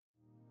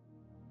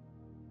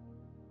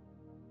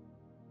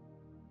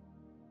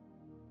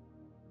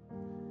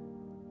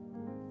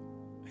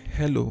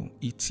Hello,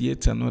 it's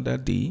yet another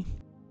day,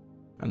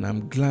 and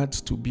I'm glad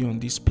to be on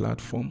this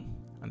platform,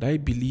 and I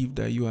believe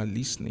that you are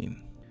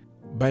listening.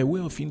 By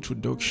way of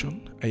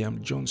introduction, I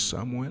am John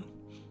Samuel,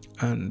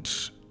 and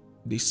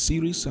the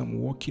series I'm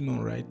working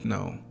on right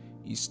now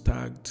is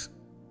tagged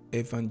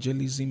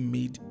Evangelism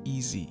Made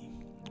Easy.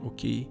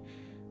 Okay,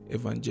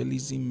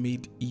 Evangelism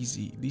Made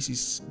Easy. This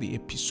is the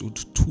episode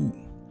 2.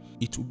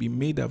 It will be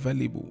made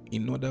available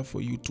in order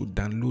for you to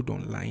download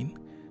online,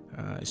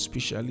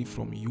 especially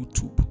from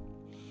YouTube.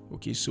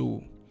 Okay,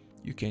 so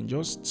you can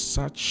just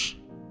search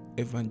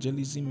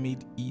Evangelism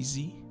Made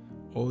Easy,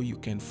 or you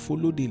can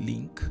follow the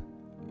link.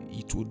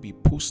 It will be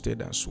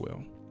posted as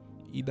well,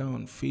 either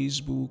on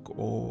Facebook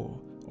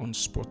or on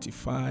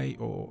Spotify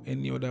or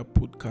any other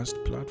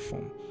podcast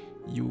platform.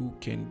 You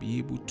can be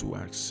able to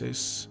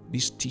access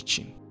this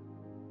teaching.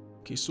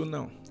 Okay, so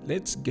now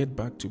let's get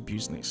back to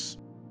business.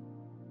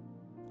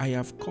 I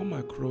have come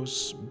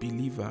across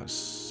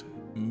believers,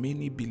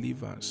 many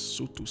believers,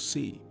 so to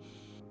say,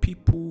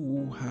 people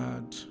who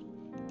had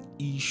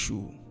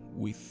issue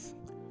with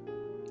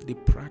the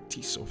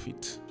practice of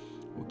it.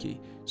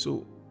 Okay,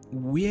 so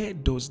where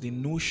does the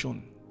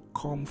notion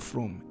come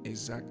from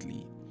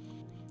exactly?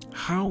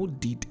 How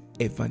did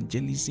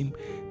evangelism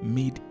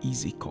made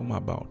easy come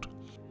about?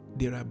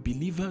 There are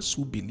believers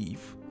who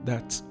believe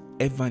that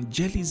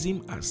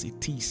evangelism as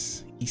it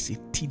is a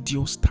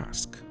tedious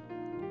task.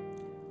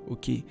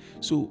 Okay,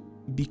 so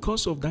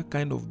because of that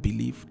kind of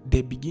belief,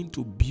 they begin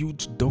to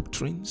build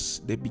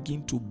doctrines, they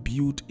begin to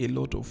build a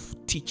lot of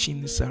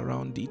teachings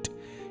around it.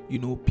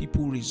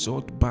 People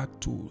resort back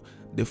to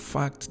the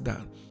fact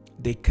that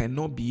they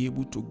cannot be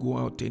able to go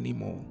out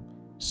anymore.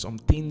 Some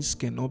things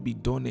cannot be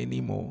done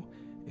anymore.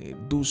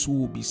 Those who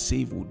will be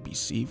saved would be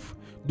saved.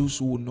 Those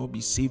who will not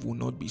be saved will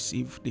not be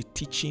saved. The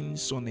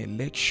teachings on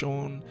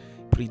election,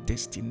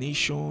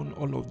 predestination,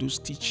 all of those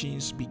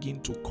teachings begin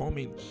to come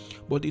in.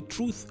 But the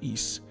truth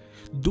is,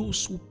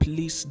 those who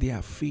place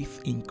their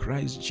faith in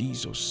Christ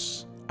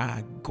Jesus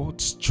are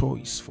God's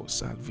choice for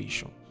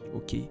salvation.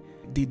 Okay,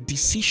 the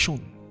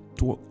decision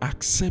to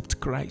accept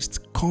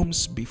Christ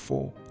comes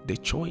before the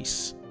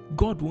choice.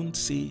 God won't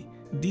say,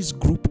 this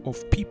group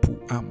of people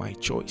are my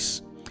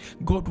choice.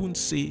 God won't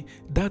say,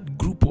 that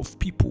group of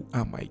people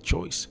are my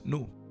choice.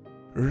 No.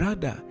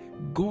 Rather,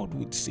 God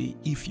would say,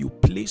 if you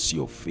place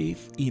your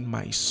faith in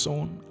my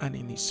Son and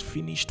in his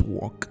finished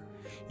work,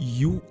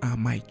 you are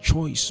my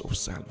choice of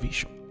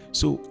salvation.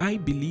 So I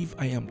believe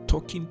I am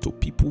talking to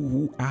people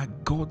who are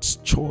God's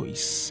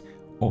choice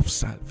of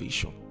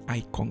salvation.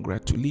 I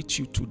congratulate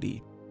you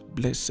today.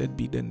 Blessed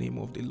be the name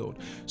of the Lord.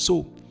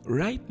 So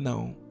right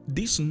now,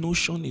 this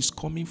notion is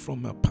coming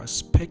from a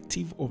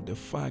perspective of the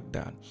fact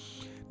that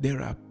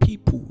there are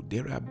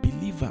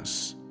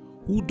believers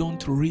who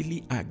don't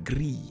really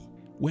agree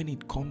when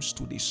it comes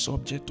to the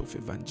subject of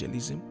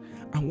evangelism.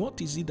 And what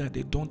is it that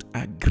they don't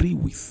agree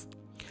with?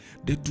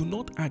 They do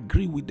not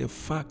agree with the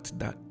fact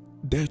that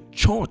the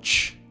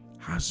church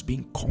has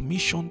been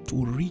commissioned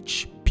to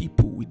reach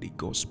people with the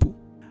gospel,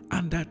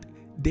 and that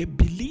they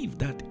believe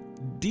that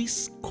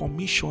this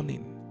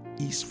commissioning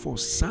is for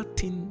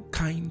certain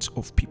kinds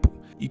of people.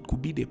 It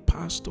could be the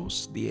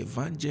pastors, the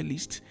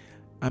evangelists.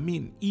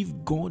 If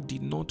God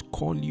did not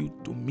call you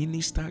to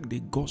minister the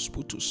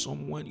gospel to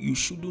someone, you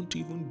shouldn't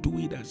even do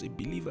it as a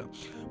believer.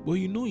 But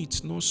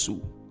it's not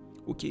so.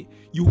 Okay,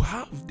 you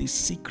have the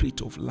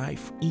secret of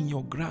life in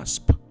your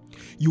grasp.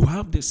 You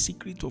have the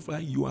secret of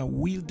life. You are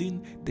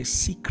wielding the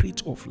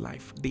secret of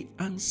life, the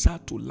answer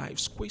to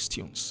life's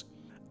questions.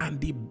 And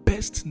the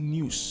best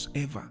news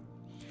ever,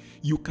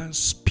 you can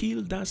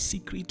spill that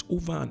secret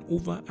over and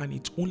over, and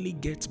it only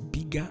gets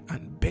bigger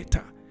and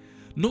better.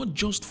 Not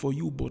just for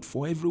you, but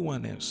for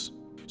everyone else.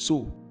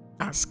 So,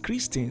 as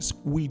Christians,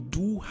 we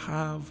do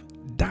have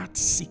that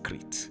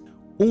secret.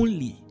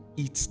 Only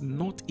it's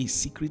not a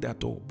secret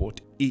at all,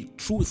 but a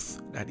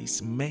truth that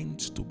is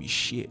meant to be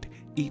shared,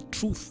 a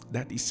truth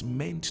that is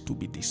meant to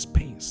be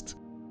dispensed.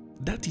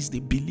 That is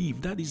the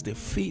belief, that is the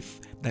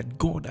faith that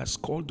God has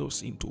called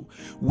us into.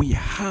 We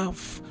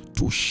have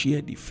to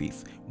share the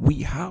faith.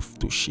 We have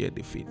to share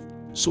the faith.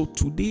 So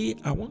today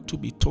I want to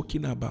be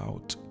talking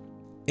about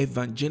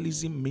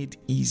Evangelism Made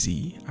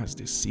Easy as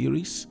the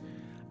series.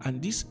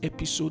 And this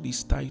episode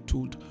is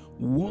titled,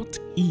 What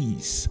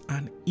is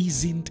and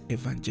Isn't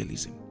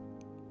Evangelism?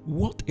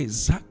 What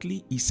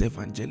exactly is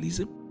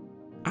evangelism?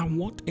 And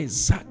what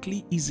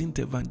exactly isn't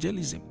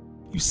evangelism?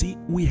 You see,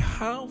 we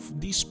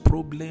have this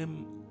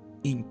problem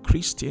in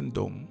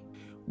Christendom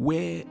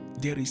where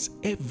there is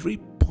every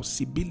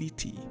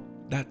possibility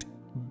that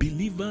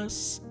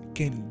believers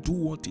can do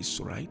what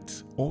is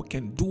right or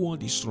can do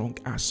what is wrong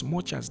as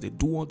much as they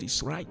do what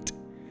is right.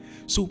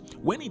 So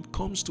when it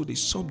comes to the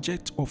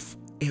subject of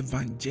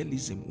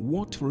evangelism,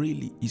 what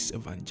really is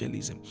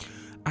evangelism?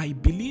 I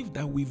believe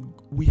that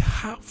we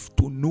have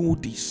to know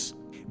this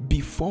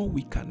before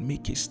we can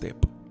make a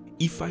step.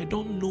 If I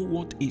don't know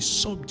what a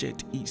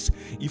subject is,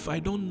 if I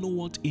don't know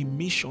what a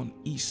mission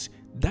is,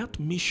 that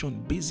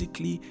mission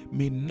basically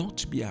may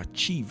not be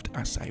achieved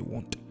as I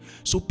want.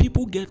 So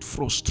people get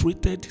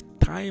frustrated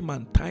time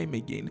and time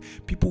again.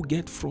 People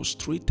get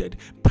frustrated,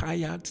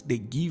 tired, they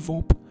give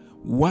up.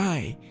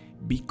 Why?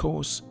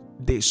 Because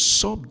the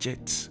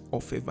subject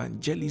of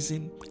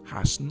evangelism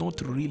has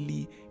not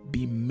really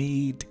been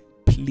made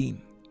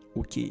plain.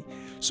 Okay,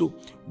 so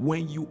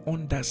when you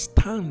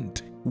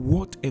understand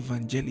what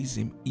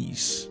evangelism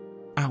is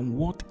and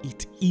what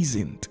it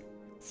isn't,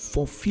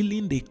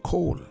 fulfilling the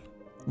call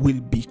will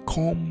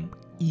become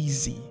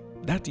easy.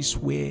 That is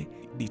where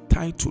the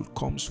title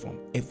comes from,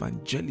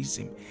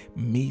 Evangelism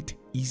Made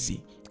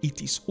Easy.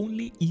 It is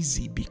only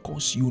easy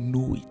because you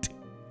know it.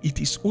 It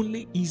is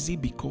only easy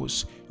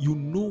because you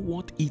know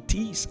what it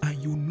is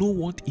and you know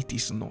what it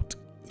is not.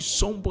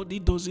 Somebody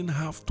doesn't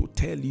have to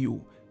tell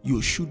you, you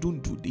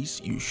shouldn't do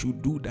this, you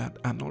should do that,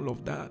 and all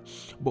of that.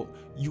 But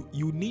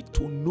you need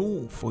to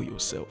know for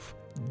yourself,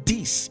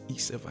 this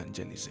is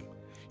evangelism.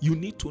 You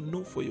need to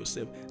know for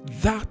yourself,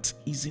 that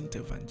isn't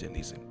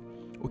evangelism.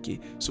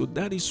 Okay, so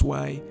that is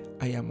why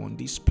I am on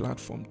this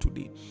platform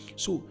today.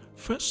 So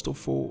first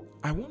of all,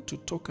 I want to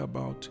talk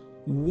about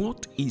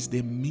what is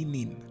the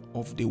meaning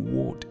of the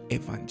word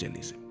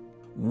evangelism.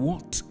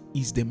 What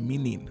is the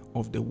meaning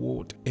of the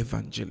word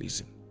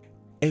evangelism?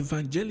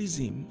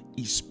 Evangelism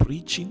is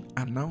preaching,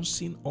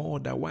 announcing, or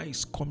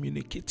otherwise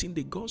communicating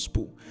the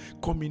gospel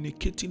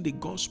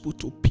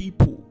to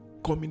people,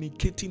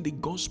 communicating the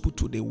gospel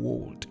to the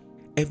world.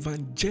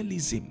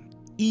 Evangelism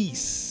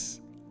is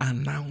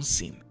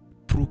announcing,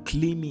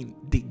 proclaiming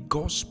the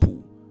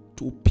gospel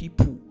to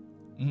people,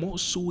 more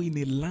so in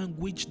a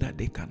language that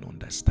they can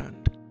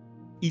understand.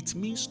 It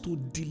means to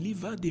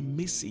deliver the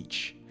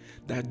message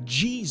that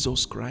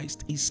Jesus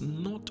Christ is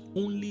not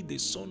only the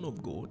Son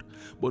of God,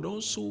 but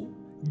also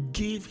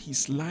gave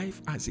his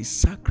life as a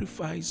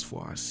sacrifice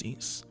for our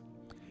sins.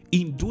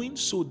 In doing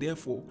so,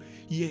 therefore,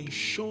 he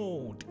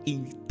ensured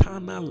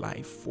eternal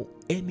life for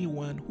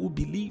anyone who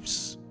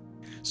believes.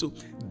 So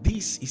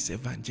this is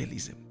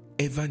evangelism.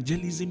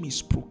 Evangelism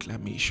is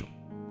proclamation.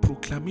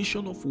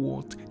 Proclamation of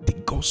what? The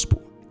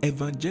gospel.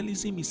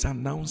 Evangelism is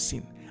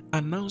announcing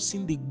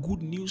the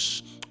good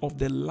news of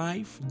the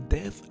life,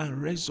 death,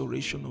 and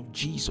resurrection of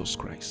Jesus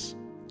Christ.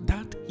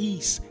 That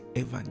is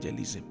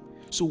evangelism.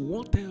 So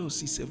what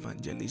else is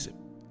evangelism?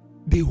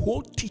 The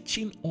whole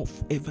teaching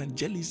of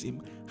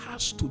evangelism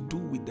has to do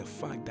with the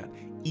fact that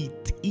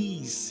it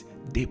is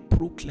the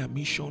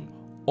proclamation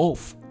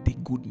of the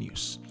good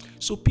news.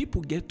 So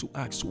people get to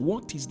ask,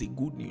 what is the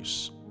good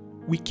news?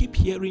 We keep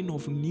hearing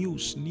of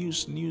news,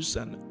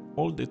 and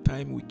all the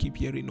time we keep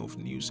hearing of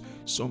news.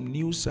 Some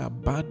news are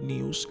bad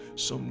news,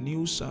 some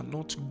news are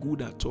not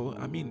good at all.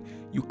 I mean,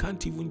 you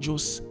can't even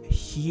just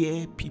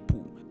hear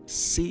people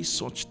say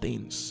such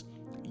things.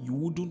 You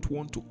wouldn't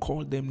want to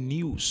call them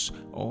news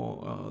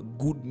or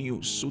good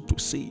news, so to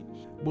say.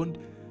 But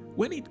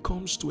when it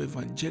comes to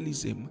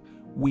evangelism,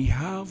 we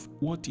have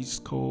what is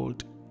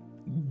called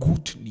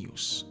good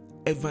news.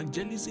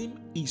 Evangelism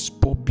is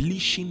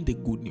publishing the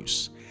good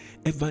news.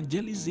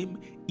 Evangelism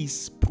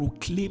is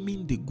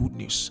proclaiming the good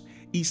news.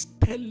 Is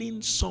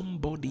telling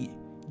somebody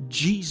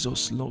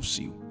Jesus loves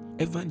you.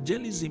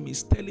 Evangelism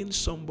is telling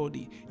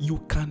somebody you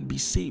can be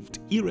saved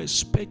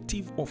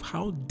irrespective of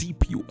how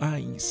deep you are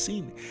in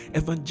sin.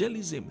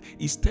 Evangelism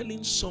is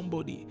telling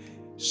somebody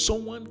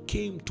someone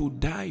came to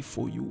die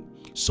for you.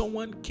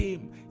 Someone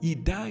came, he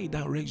died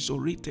and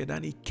resurrected,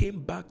 and he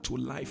came back to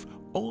life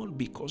all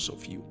because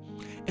of you.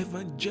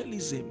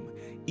 Evangelism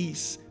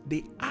is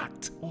the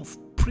act of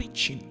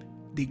preaching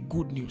the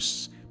good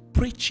news,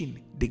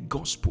 preaching the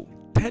gospel,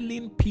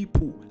 telling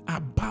people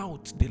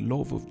about the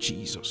love of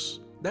Jesus.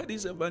 That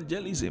is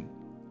evangelism.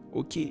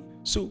 Okay,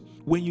 so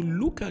when you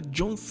look at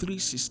John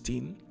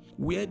 3:16,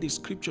 where the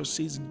scripture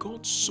says,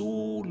 God so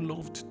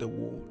loved the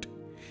world,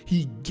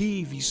 he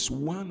gave his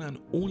one and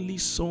only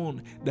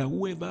Son, that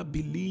whoever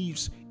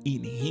believes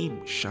in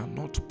him shall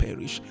not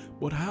perish,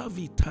 but have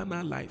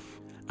eternal life.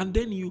 And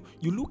then you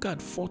look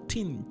at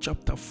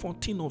chapter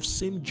 14 of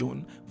same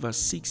John, verse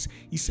 6,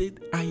 he said,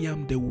 I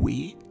am the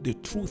way, the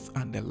truth,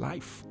 and the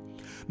life.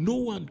 No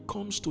one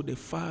comes to the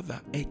Father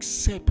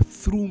except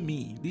through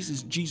me. This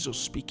is Jesus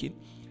speaking.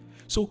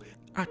 So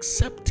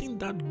accepting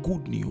that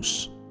good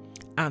news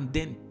and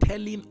then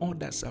telling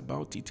others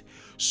about it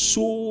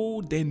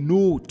so they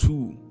know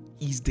too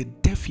is the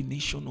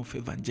definition of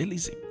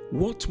evangelism.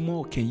 What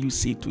more can you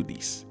say to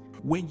this?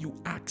 When you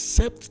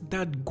accept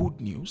that good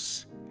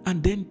news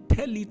and then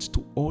tell it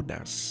to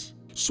others,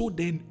 so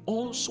then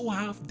also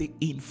have the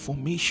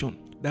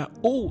information that,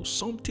 oh,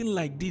 something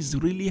like this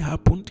really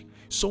happened.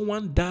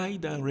 Someone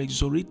died and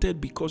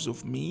resurrected because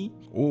of me.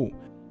 Oh,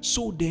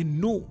 so they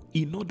know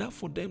in order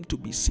for them to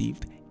be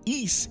saved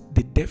is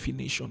the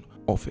definition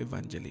of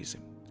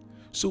evangelism.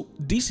 So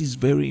this is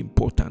very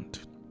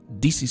important.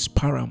 This is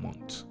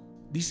paramount.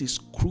 This is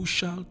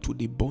crucial to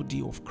the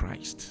body of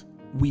Christ.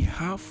 We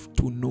have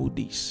to know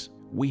this.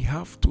 We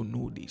have to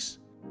know this.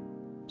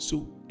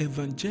 So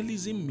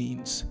evangelism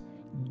means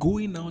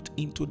going out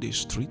into the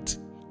street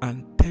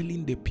and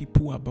telling the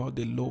people about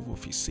the love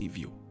of his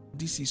Savior.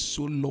 this is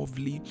so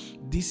lovely,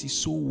 this is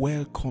so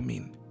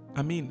welcoming.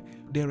 I mean,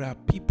 there are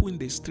people in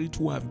the street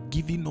who have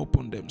given up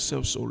on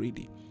themselves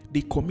already.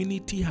 The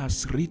community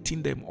has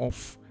written them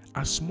off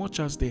as much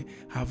as they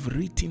have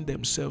written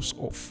themselves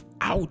off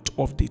out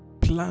of the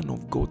plan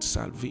of God's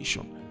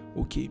salvation.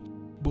 Okay,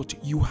 but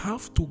you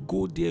have to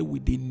go there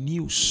with the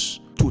news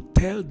to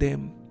tell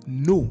them,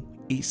 no,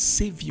 a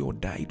Savior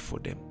died for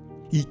them.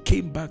 He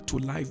came back to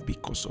life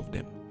because of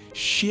them.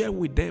 Share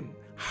with them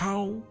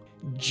how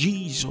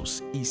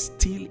Jesus is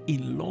still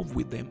in love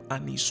with them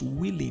and is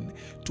willing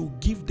to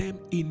give them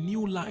a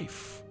new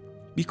life.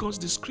 Because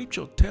the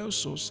scripture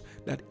tells us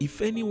that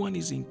if anyone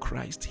is in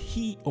Christ,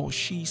 he or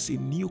she is a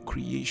new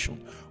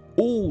creation.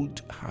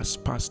 Old has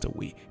passed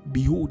away.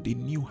 Behold, the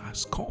new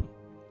has come.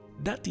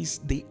 That is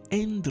the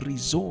end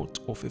result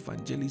of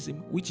evangelism,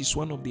 which is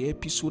one of the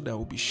episodes I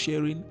will be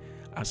sharing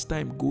as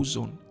time goes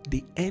on.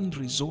 The end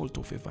result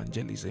of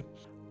evangelism.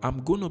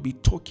 I'm going to be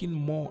talking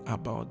more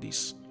about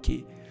this.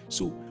 Okay.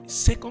 So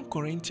 2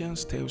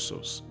 Corinthians tells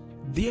us,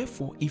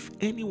 therefore, if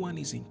anyone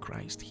is in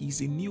Christ, he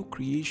is a new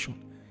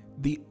creation.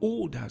 The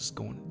old has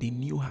gone, the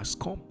new has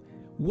come.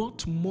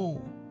 What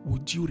more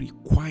would you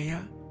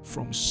require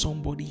from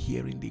somebody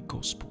hearing the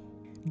gospel?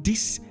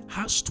 This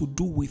has to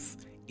do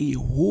with a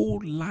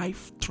whole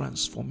life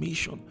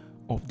transformation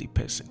of the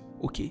person.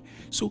 Okay,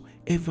 so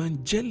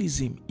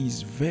evangelism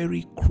is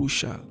very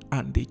crucial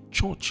and the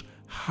church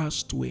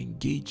has to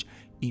engage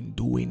in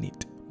doing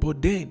it.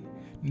 But then,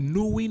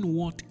 knowing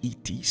what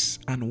it is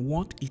and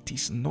what it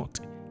is not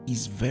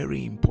is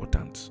very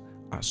important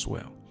as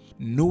well.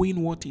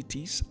 Knowing what it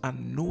is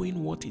and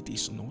knowing what it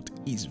is not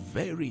is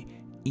very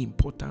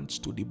important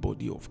to the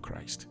body of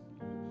Christ.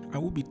 I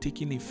will be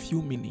taking a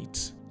few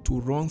minutes to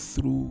run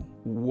through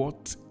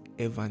what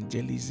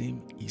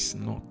evangelism is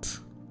not.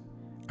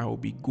 I will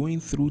be going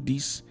through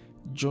this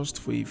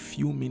just for a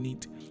few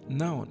minutes.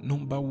 Now,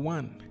 number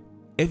one,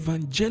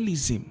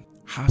 evangelism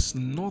has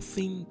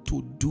nothing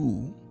to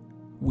do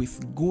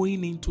with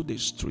going into the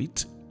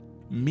street,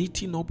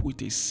 meeting up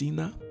with a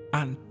sinner,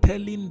 and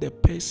telling the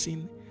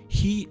person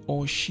he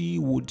or she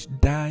would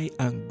die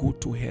and go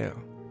to hell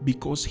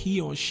because he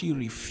or she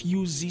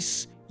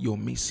refuses your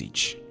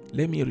message.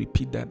 Let me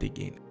repeat that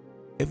again.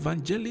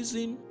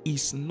 Evangelism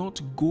is not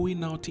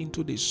going out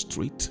into the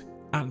street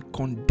and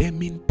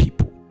condemning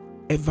people.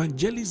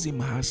 Evangelism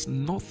has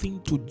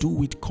nothing to do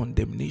with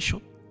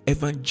condemnation.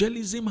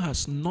 Evangelism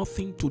has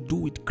nothing to do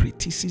with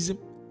criticism.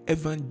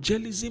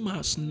 Evangelism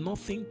has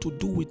nothing to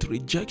do with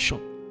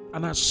rejection.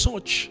 And as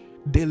such,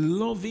 the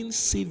loving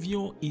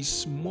Savior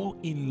is more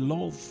in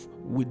love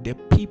with the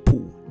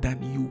people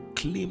than you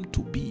claim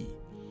to be.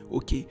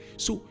 Okay,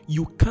 so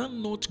you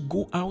cannot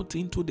go out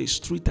into the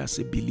street as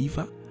a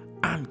believer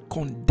and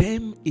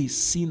condemn a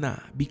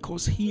sinner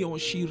because he or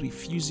she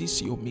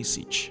refuses your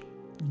message.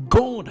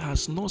 God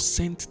has not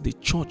sent the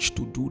church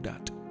to do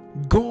that.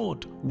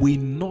 God will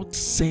not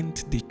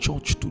send the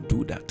church to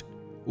do that.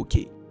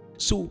 Okay,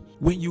 so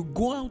when you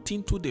go out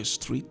into the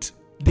street,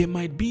 there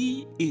might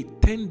be a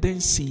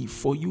tendency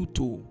for you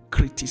to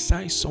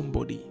criticize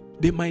somebody.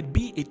 There might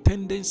be a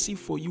tendency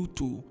for you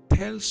to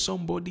tell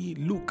somebody,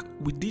 look,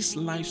 with this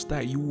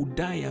lifestyle, you will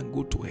die and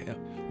go to hell.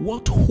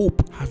 What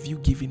hope have you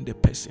given the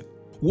person?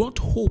 What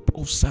hope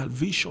of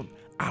salvation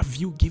have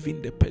you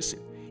given the person?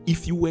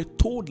 If you were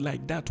told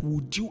like that,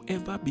 would you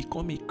ever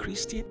become a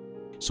Christian?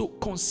 So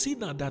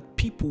consider that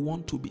people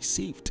want to be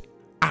saved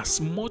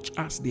as much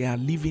as they are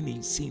living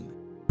in sin.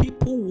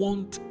 People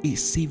want a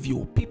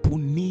savior. People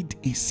need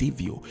a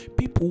savior.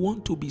 People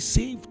want to be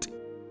saved.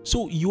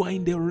 So you are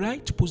in the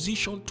right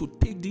position to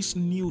take this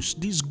news,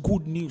 this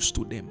good news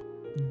to them.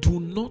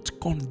 Do not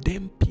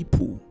condemn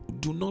people.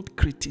 Do not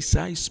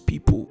criticize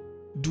people.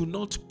 Do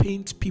not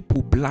paint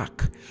people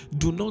black.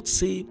 Do not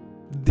say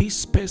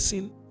this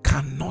person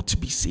cannot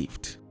be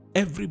saved.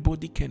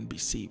 Everybody can be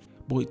saved.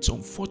 But it's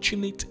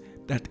unfortunate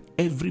that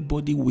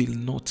everybody will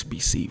not be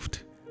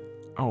saved.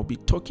 I'll be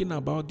talking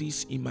about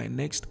this in my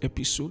next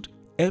episode.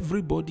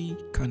 Everybody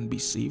can be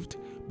saved,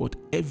 but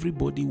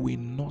everybody will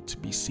not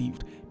be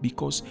saved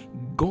because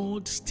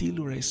God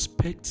still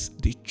respects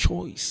the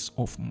choice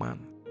of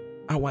man.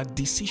 Our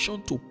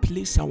decision to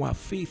place our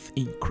faith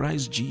in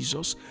Christ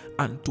Jesus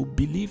and to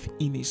believe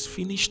in his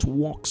finished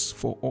works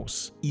for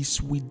us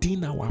is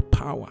within our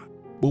power.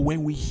 But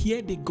when we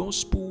hear the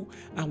gospel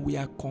and we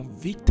are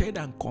convicted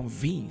and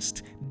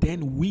convinced,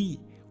 then we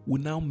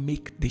will now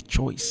make the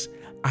choice.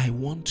 I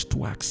want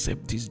to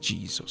accept this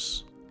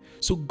Jesus.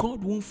 So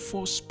God won't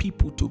force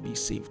people to be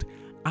saved.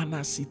 And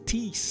as it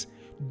is,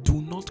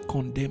 do not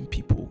condemn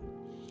people.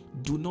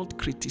 Do not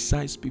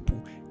criticize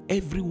people.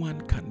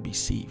 Everyone can be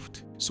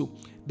saved. So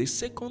the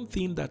second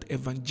thing that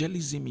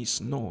evangelism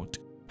is not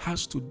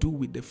has to do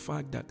with the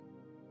fact that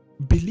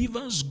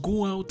believers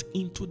go out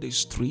into the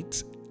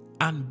streets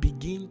and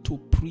begin to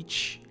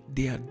preach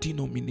their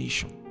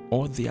denomination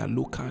or their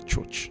local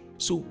church.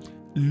 So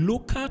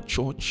local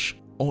church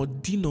or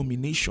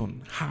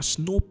denomination has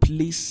no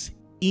place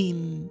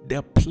in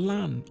the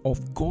plan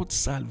of God's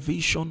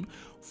salvation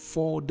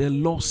for the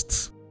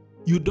lost.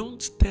 You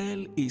don't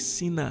tell a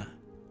sinner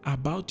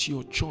about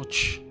your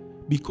church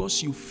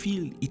because you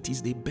feel it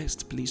is the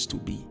best place to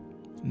be.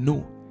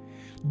 No.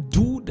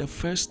 Do the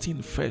first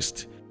thing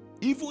first.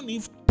 Even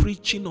if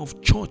preaching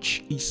of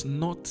church is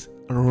not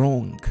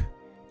wrong,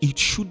 it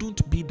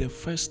shouldn't be the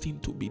first thing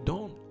to be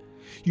done.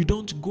 You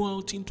don't go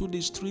out into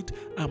the street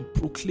and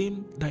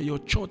proclaim that your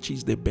church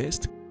is the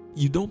best.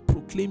 You don't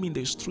proclaim in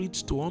the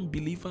streets to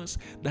unbelievers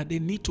that they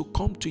need to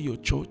come to your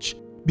church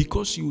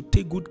because you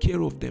take good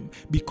care of them,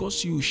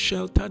 because you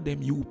shelter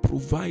them, you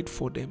provide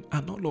for them,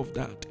 and all of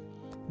that.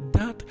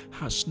 That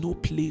has no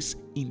place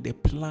in the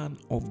plan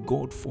of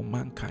God for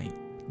mankind.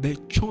 The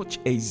church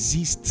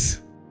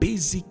exists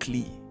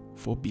basically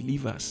for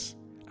believers.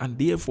 And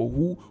therefore,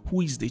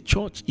 who is the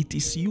church? It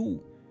is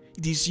you.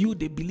 It is you,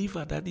 the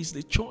believer, that is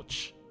the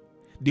church.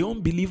 The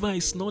unbeliever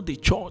is not the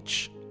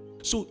church.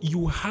 So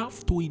you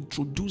have to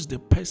introduce the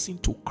person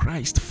to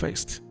Christ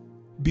first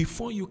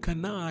before you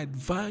can now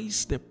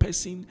advise the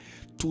person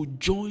to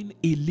join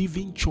a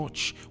living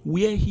church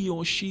where he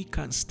or she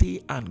can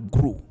stay and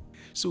grow.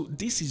 So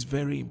this is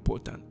very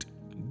important.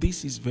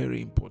 This is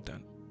very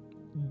important.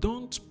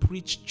 Don't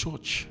preach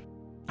church,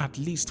 at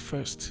least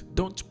first.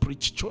 Don't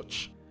preach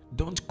church.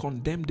 Don't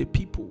condemn the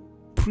people.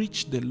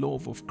 Preach the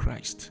love of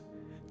Christ.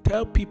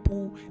 Tell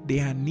people they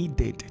are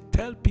needed.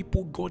 Tell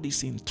people God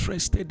is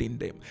interested in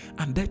them.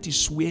 And that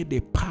is where the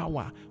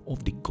power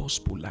of the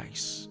gospel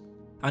lies.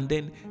 And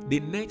then the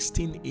next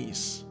thing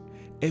is,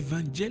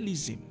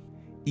 evangelism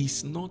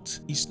is not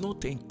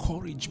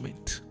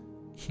encouragement.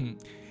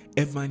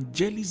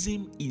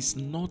 Evangelism is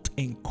not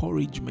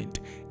encouragement.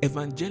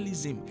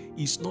 Evangelism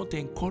is not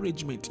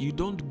encouragement. You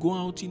don't go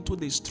out into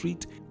the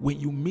street when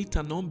you meet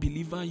an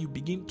unbeliever, you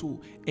begin to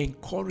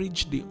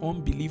encourage the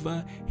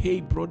unbeliever.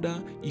 Hey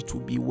brother, it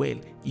will be well,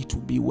 it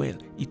will be well,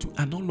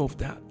 and all of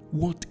that.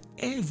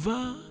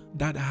 Whatever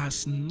that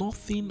has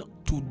nothing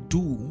to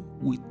do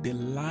with the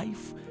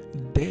life,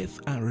 death,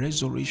 and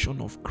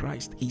resurrection of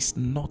Christ is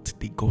not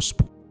the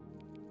gospel.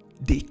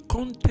 The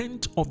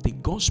content of the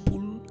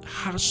gospel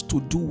has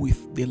to do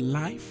with the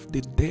life,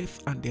 the death,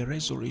 and the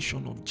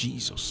resurrection of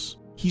Jesus.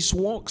 His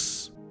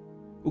works.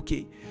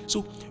 Okay,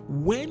 so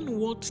when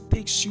what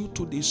takes you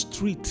to the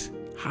street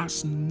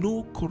has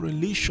no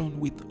correlation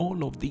with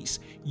all of this,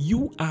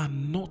 you are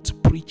not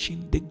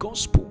preaching the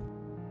gospel.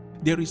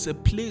 There is a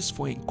place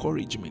for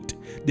encouragement.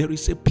 There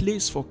is a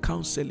place for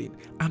counseling.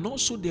 And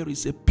also there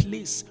is a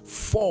place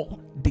for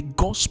the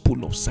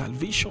gospel of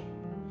salvation.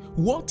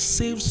 What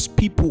saves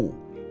people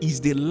is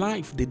the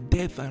life, the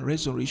death, and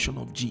resurrection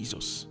of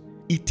Jesus.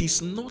 It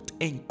is not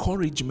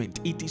encouragement.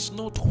 It is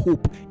not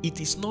hope.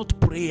 It is not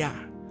prayer.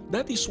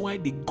 That is why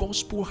the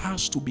gospel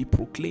has to be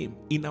proclaimed.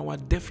 In our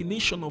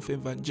definition of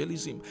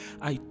evangelism,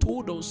 I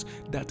told us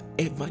that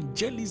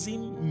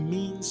evangelism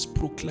means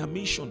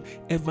proclamation.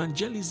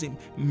 Evangelism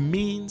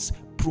means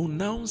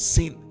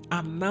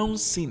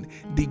announcing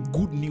the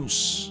good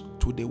news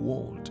to the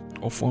world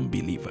of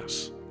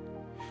unbelievers.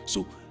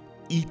 So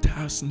it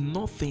has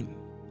nothing,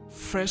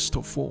 first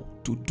of all,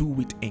 to do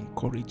with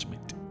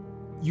encouragement.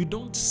 You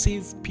don't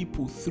save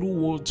people through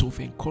words of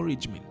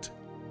encouragement.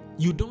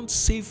 You don't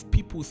save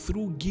people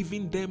through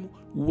giving them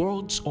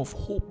words of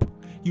hope.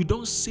 You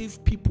don't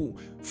save people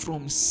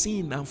from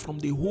sin and from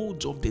the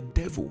holds of the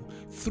devil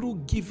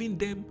through giving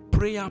them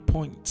prayer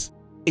points,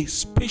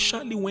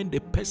 especially when the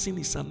person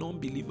is an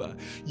unbeliever.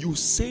 You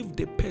save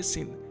the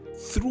person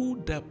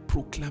through the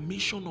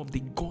proclamation of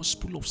the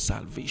gospel of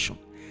salvation,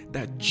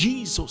 that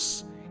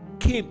Jesus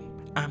came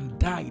and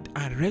died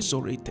and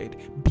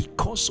resurrected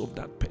because of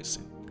that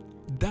person.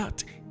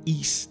 That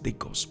is the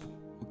gospel.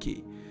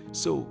 Okay,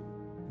 so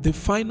the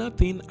final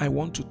thing I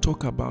want to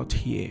talk about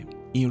here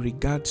in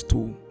regards to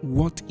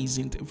what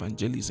isn't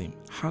evangelism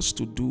has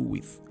to do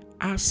with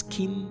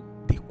asking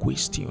the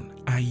question,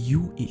 are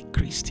you a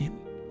Christian?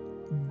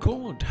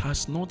 God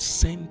has not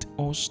sent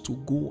us to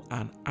go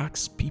and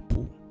ask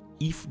people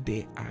if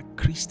they are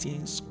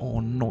Christians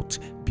or not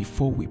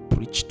before we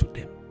preach to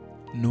them.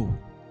 No.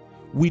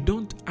 We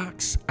don't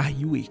ask, are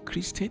you a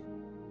Christian?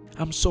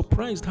 I'm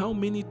surprised how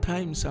many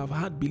times I've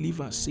had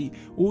believers say,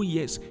 oh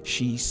yes,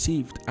 she is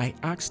saved. I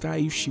asked her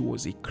if she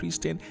was a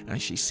Christian and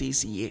she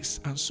says yes.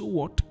 And so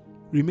what?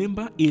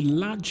 Remember, a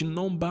large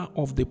number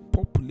of the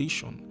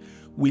population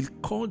will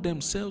call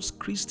themselves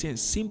Christians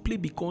simply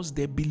because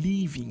they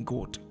believe in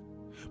God.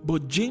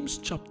 But James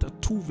chapter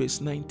 2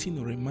 verse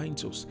 19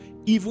 reminds us,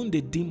 even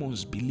the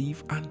demons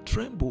believe and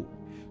tremble.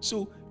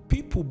 So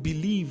people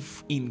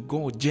believe in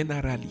God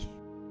generally.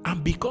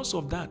 And because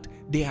of that,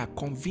 they are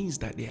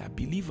convinced that they are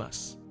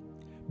believers.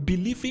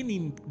 Believing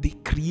in the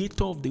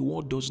creator of the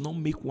world does not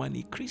make one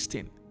a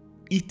Christian.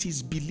 It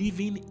is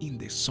believing in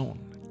the Son,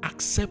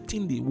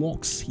 accepting the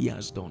works he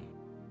has done.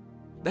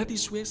 That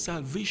is where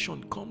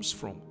salvation comes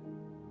from.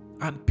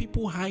 And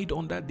people hide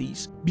under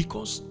this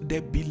because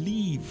they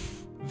believe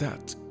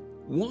that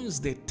once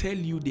they tell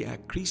you they are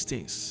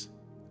Christians,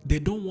 they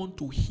don't want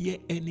to hear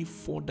any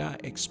further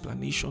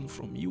explanation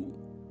from you.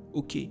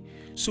 Okay,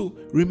 so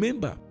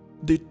remember,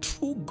 the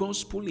true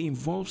gospel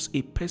involves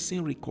a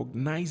person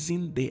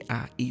recognizing they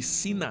are a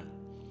sinner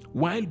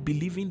while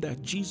believing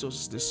that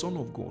Jesus is the Son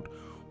of God,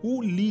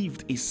 who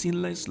lived a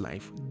sinless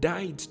life,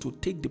 died to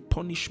take the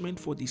punishment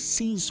for the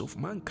sins of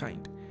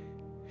mankind.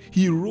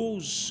 He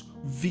rose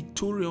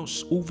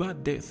victorious over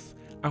death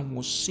and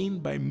was seen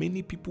by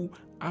many people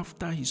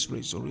after his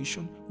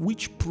resurrection,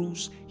 which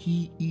proves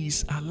he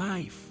is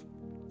alive.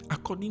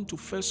 According to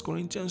 1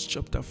 Corinthians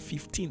chapter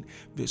 15,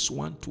 verse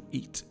 1 to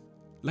 8.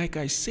 Like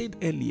I said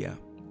earlier,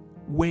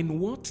 when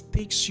what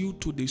takes you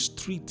to the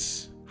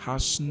streets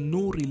has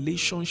no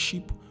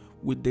relationship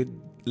with the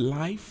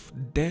life,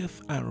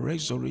 death, and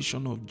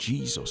resurrection of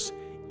Jesus,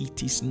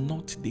 it is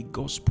not the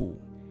gospel.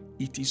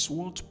 It is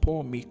what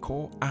Paul may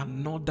call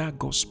another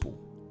gospel.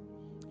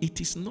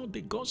 It is not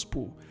the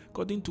gospel.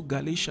 According to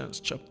Galatians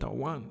chapter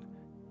 1,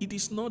 it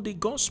is not the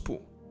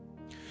gospel.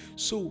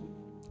 So,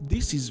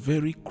 this is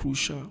very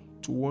crucial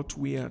to what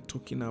we are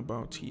talking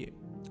about here.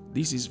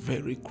 This is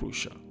very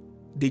crucial.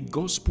 The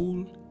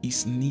gospel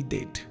is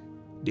needed.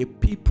 The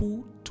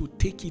people to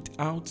take it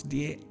out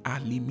there are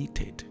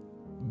limited.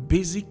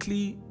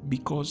 Basically,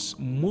 because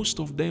most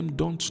of them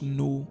don't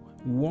know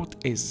what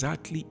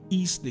exactly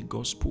is the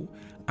gospel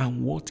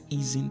and what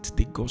isn't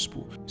the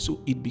gospel.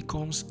 So it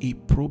becomes a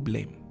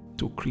problem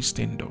to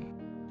Christendom.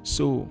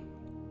 So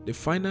the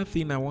final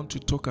thing I want to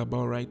talk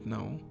about right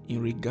now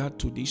in regard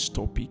to this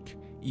topic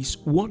is,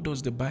 what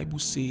does the Bible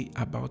say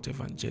about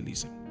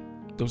evangelism?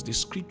 Does the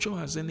scripture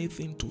has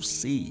anything to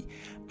say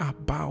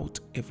about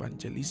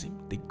evangelism?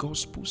 The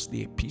gospels,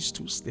 the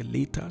epistles, the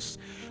letters,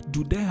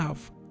 do they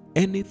have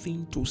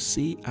anything to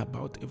say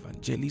about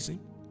evangelism?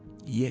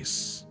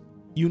 Yes.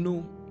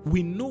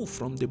 We know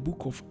from the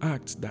book of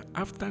Acts that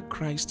after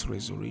Christ's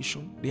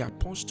resurrection, the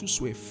apostles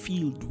were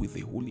filled with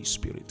the Holy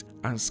Spirit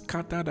and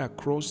scattered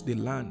across the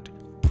land,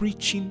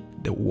 preaching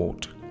the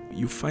word.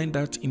 You find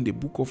that in the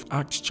book of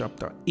Acts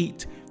chapter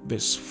 8,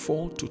 verse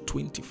 4 to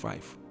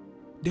 25.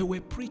 They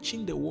were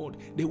preaching the word.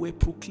 They were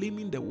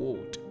proclaiming the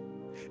word.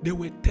 They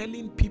were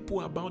telling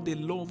people about the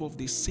love of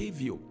the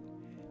Savior.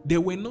 They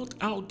were not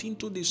out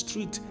into the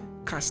street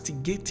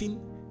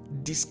castigating,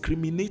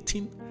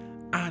 discriminating,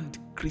 and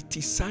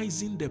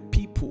criticizing the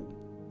people.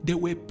 They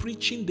were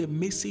preaching the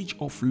message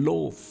of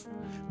love.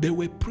 They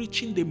were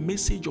preaching the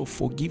message of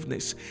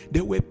forgiveness.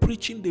 They were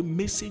preaching the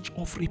message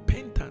of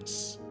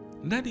repentance.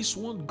 That is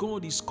what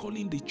God is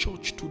calling the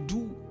church to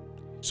do.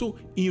 So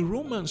in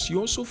Romans, you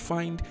also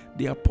find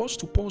the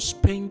Apostle Paul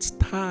spends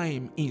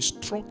time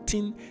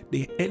instructing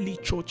the early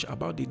church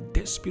about the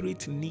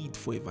desperate need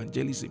for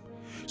evangelism,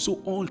 so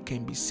all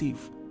can be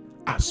saved.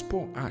 As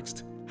Paul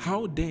asked,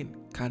 how then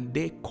can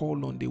they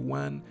call on the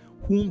one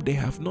whom they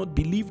have not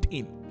believed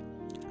in?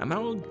 And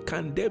how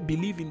can they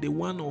believe in the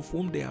one of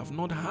whom they have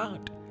not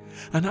heard?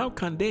 And how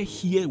can they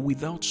hear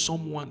without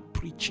someone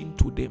preaching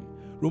to them?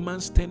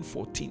 Romans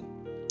 10:14.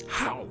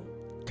 How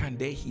can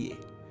they hear?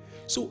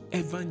 So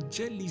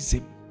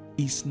evangelism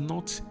is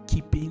not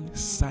keeping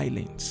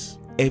silence.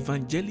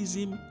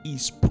 Evangelism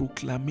is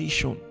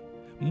proclamation.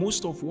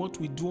 Most of what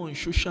we do on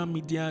social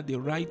media, the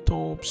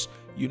write-ups,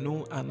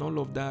 and all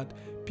of that,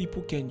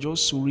 people can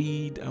just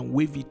read and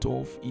wave it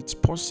off. It's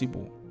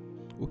possible.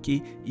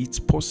 Okay, it's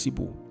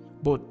possible.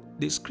 But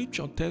the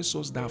scripture tells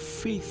us that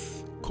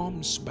faith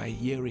comes by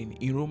hearing.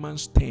 In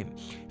Romans 10,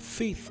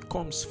 faith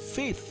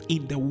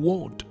in the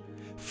word,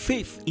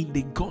 faith in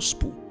the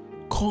gospel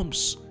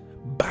comes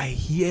by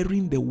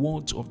hearing the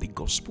words of the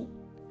gospel.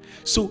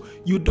 So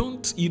you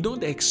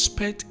don't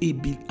expect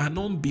an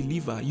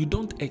unbeliever, you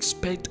don't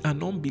expect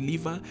an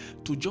unbeliever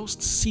to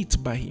just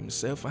sit by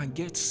himself and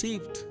get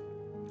saved.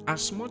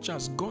 As much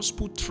as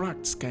gospel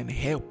tracts can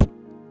help,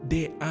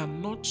 they are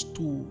not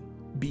to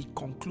be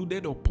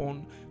concluded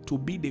upon to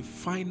be the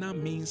final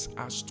means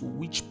as to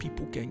which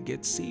people can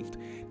get saved.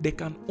 They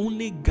can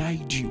only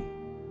guide you.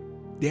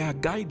 There are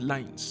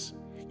guidelines.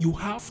 You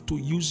have to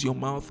use your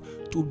mouth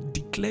to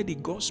declare the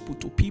gospel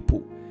to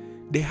people.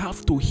 They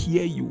have to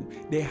hear you.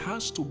 There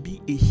has to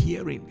be a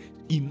hearing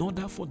in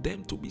order for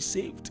them to be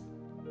saved.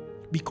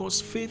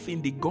 Because faith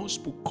in the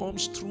gospel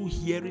comes through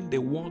hearing the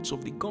words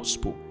of the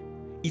gospel.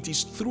 It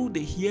is through the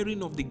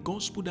hearing of the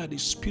gospel that the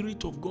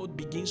Spirit of God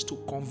begins to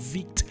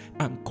convict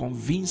and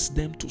convince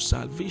them to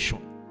salvation.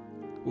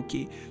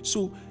 Okay,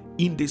 so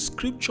in the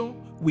scripture,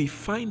 we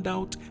find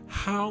out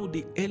how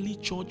the early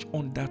church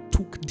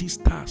undertook this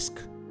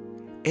task.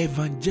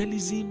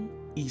 Evangelism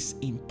is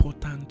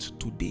important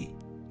today.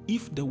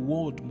 If the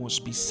world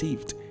must be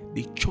saved,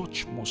 the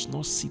church must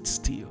not sit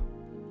still.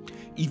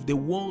 If the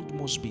world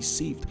must be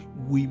saved,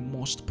 we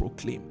must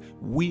proclaim,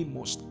 we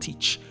must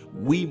teach,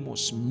 we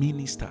must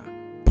minister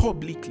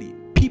publicly.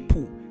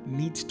 People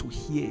need to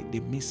hear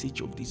the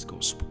message of this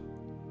gospel.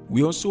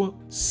 We also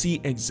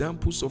see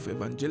examples of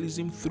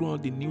evangelism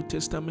throughout the New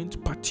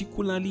Testament,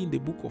 particularly in the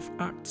book of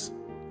Acts.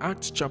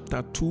 Acts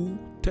chapter 2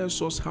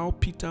 tells us how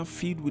Peter,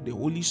 filled with the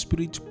Holy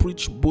Spirit,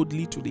 preached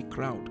boldly to the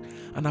crowd,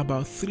 and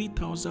about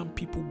 3,000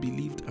 people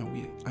believed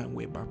and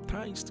were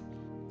baptized.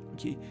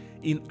 Okay.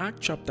 In Acts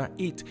chapter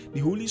 8, the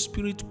Holy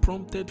Spirit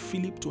prompted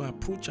Philip to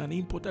approach an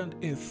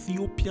important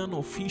Ethiopian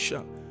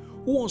official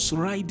who was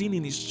riding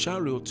in his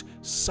chariot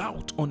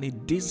south on a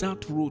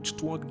desert road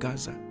toward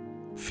Gaza.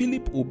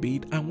 Philip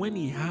obeyed, and when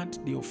he had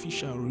the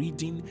official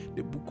reading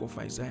the book of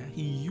Isaiah,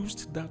 he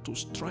used that to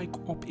strike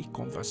up a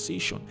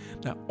conversation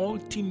that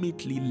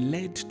ultimately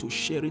led to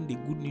sharing the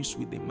good news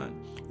with the man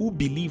who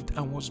believed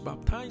and was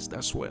baptized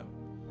as well.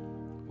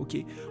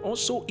 Okay.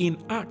 Also in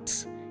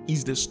Acts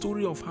is the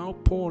story of how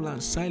Paul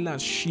and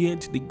Silas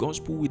shared the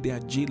gospel with their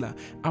jailer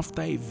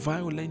after a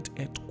violent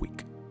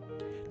earthquake.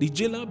 The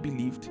jailer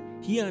believed,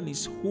 he and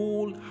his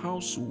whole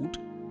household,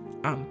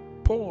 and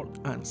Paul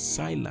and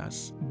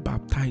Silas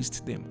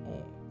baptized them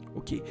all.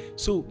 Okay,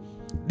 so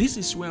this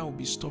is where I'll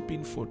be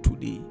stopping for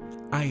today.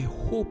 I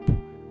hope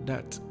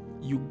that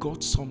you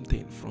got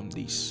something from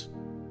this.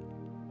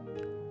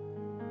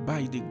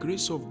 By the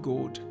grace of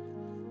God,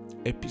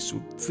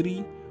 episode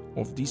 3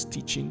 of this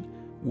teaching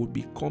will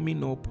be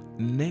coming up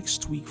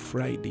next week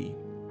Friday.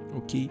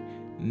 Okay,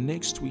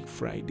 next week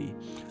Friday.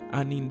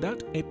 And in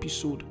that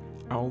episode,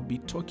 I'll be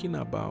talking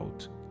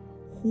about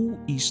who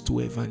is to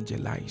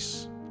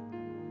evangelize.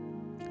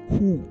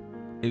 Who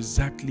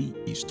exactly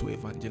is to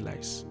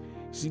evangelize?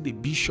 Is it the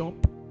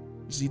bishop?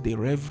 Is it the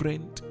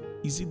reverend?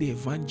 Is it the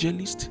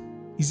evangelist?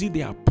 Is it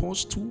the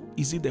apostle?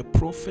 Is it the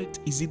prophet?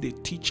 Is it the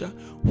teacher?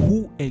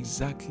 Who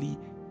exactly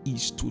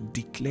is to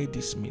declare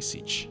this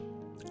message?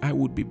 I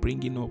would be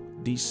bringing up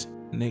this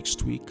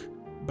next week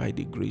by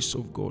the grace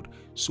of God.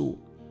 So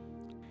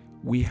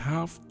we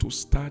have to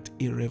start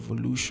a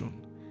revolution,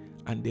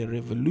 and the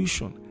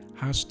revolution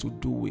has to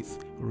do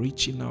with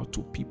reaching out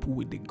to people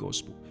with the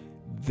gospel.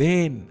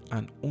 Then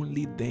and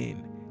only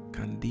then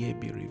can there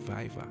be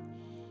revival.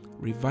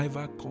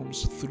 Revival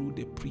comes through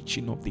the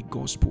preaching of the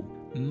gospel,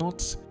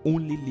 not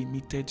only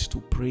limited to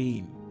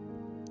praying.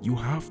 You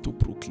have to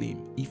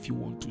proclaim if you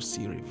want to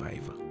see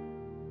revival.